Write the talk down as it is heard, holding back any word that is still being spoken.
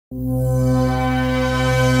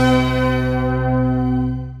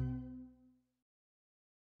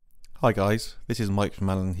Hi guys, this is Mike from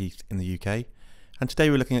Allen Heath in the UK, and today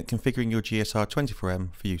we're looking at configuring your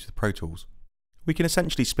GS-R24M for use with Pro Tools. We can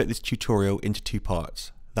essentially split this tutorial into two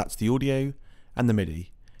parts. That's the audio and the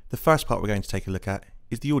MIDI. The first part we're going to take a look at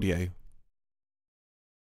is the audio.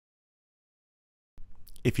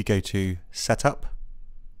 If you go to Setup,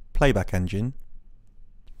 Playback Engine,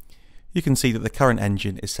 you can see that the current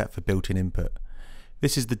engine is set for built-in input.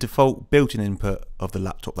 This is the default built-in input of the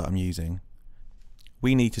laptop that I'm using.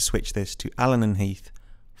 We need to switch this to Allen Heath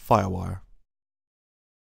Firewire.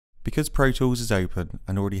 Because Pro Tools is open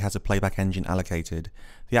and already has a playback engine allocated,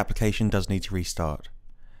 the application does need to restart.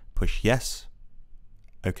 Push yes,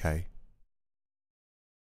 OK.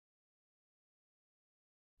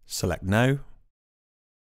 Select no.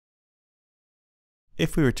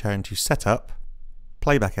 If we return to Setup,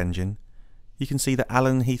 Playback Engine, you can see that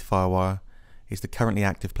Allen Heath Firewire is the currently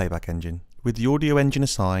active playback engine. With the audio engine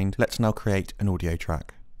assigned, let's now create an audio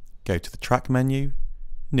track. Go to the Track menu,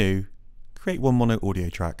 New, create one mono audio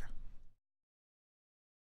track.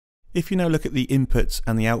 If you now look at the inputs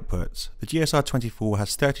and the outputs, the GS-R24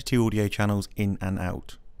 has 32 audio channels in and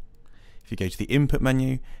out. If you go to the Input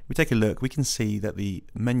menu, we take a look, we can see that the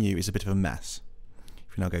menu is a bit of a mess.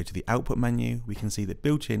 If we now go to the Output menu, we can see that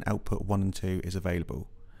built-in output 1 and 2 is available.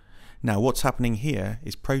 Now what's happening here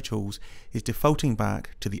is Pro Tools is defaulting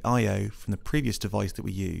back to the I/O from the previous device that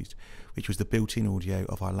we used, which was the built-in audio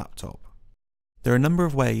of our laptop. There are a number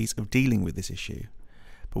of ways of dealing with this issue,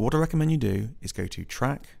 but what I recommend you do is go to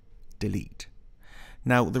Track, Delete.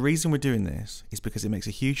 Now the reason we're doing this is because it makes a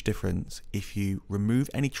huge difference if you remove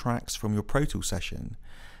any tracks from your Pro Tools session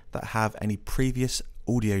that have any previous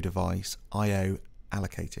audio device I/O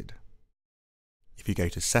allocated. If you go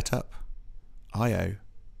to Setup, I/O,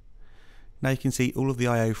 now you can see all of the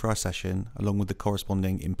I/O for our session along with the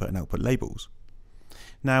corresponding input and output labels.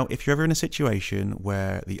 Now if you're ever in a situation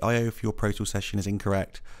where the I/O for your Pro Tools session is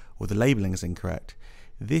incorrect or the labeling is incorrect,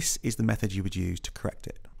 this is the method you would use to correct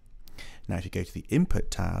it. Now if you go to the Input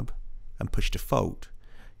tab and push Default,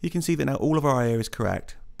 you can see that now all of our I/O is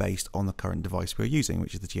correct based on the current device we're using,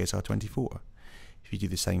 which is the GS-R24. If you do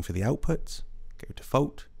the same for the outputs, go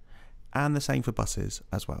Default, and the same for buses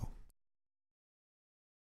as well.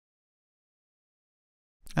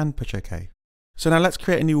 And push OK. So now let's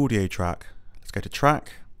create a new audio track. Let's go to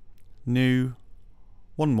Track, New,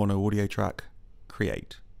 one mono audio track,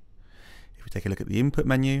 Create. If we take a look at the Input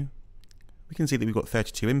menu, we can see that we've got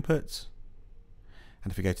 32 inputs.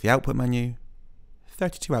 And if we go to the Output menu,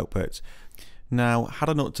 32 outputs. Now, had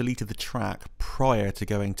I not deleted the track prior to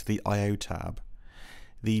going to the I/O tab,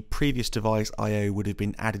 the previous device I/O would have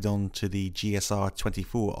been added on to the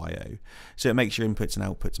GS-R24 I/O. So it makes your inputs and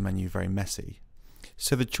outputs menu very messy.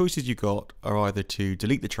 So the choices you got are either to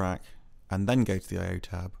delete the track and then go to the I/O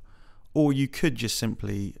tab, or you could just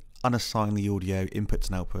simply unassign the audio inputs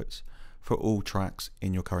and outputs for all tracks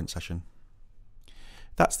in your current session.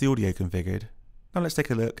 That's the audio configured. Now let's take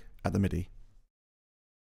a look at the MIDI.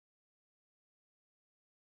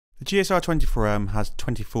 The GS-R24M has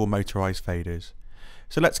 24 motorized faders.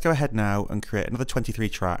 So let's go ahead now and create another 23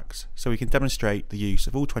 tracks so we can demonstrate the use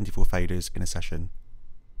of all 24 faders in a session.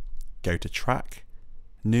 Go to Track,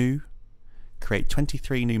 New, create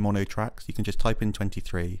 23 new mono tracks. You can just type in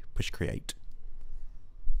 23, push Create.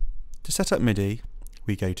 To set up MIDI,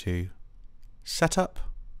 we go to Setup,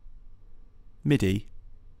 MIDI,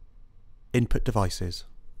 Input Devices.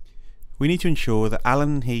 We need to ensure that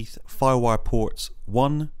Allen Heath Firewire ports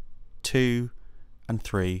 1, 2, and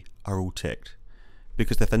 3 are all ticked,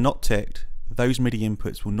 because if they're not ticked, those MIDI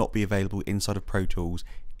inputs will not be available inside of Pro Tools,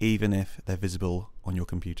 even if they're visible on your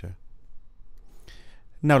computer.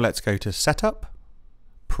 Now let's go to Setup,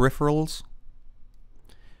 Peripherals,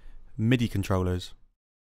 MIDI Controllers.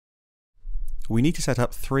 We need to set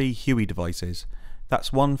up 3 Huey devices.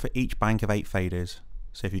 That's one for each bank of 8 faders.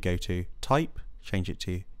 So if you go to Type, change it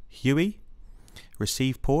to Huey,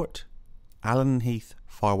 Receive port, Allen Heath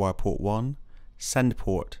Firewire port 1, Send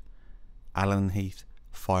port, Allen Heath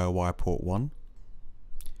Firewire port 1.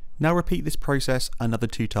 Now repeat this process another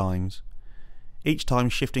 2 times, each time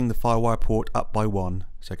shifting the Firewire port up by 1.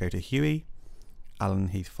 So go to Huey, Allen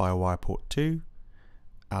Heath Firewire port 2,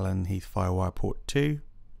 Allen Heath Firewire port 2,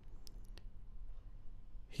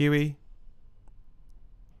 Huey,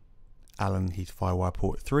 Allen Heath Firewire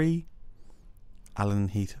port 3, Allen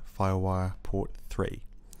Heath Firewire port 3.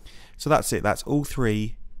 So that's it, that's all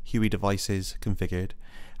 3 Huey devices configured,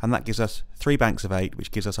 and that gives us 3 banks of 8,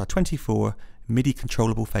 which gives us our 24 MIDI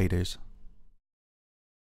controllable faders.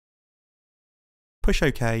 Push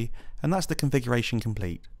OK, and that's the configuration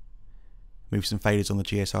complete. Move some faders on the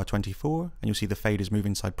GS-R24 and you'll see the faders move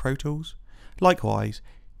inside Pro Tools. Likewise,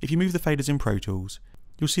 If you move the faders in Pro Tools,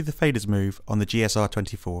 you'll see the faders move on the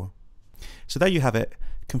GS-R24. So there you have it,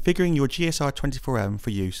 configuring your GS-R24M for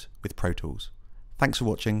use with Pro Tools. Thanks for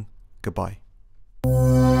watching, goodbye.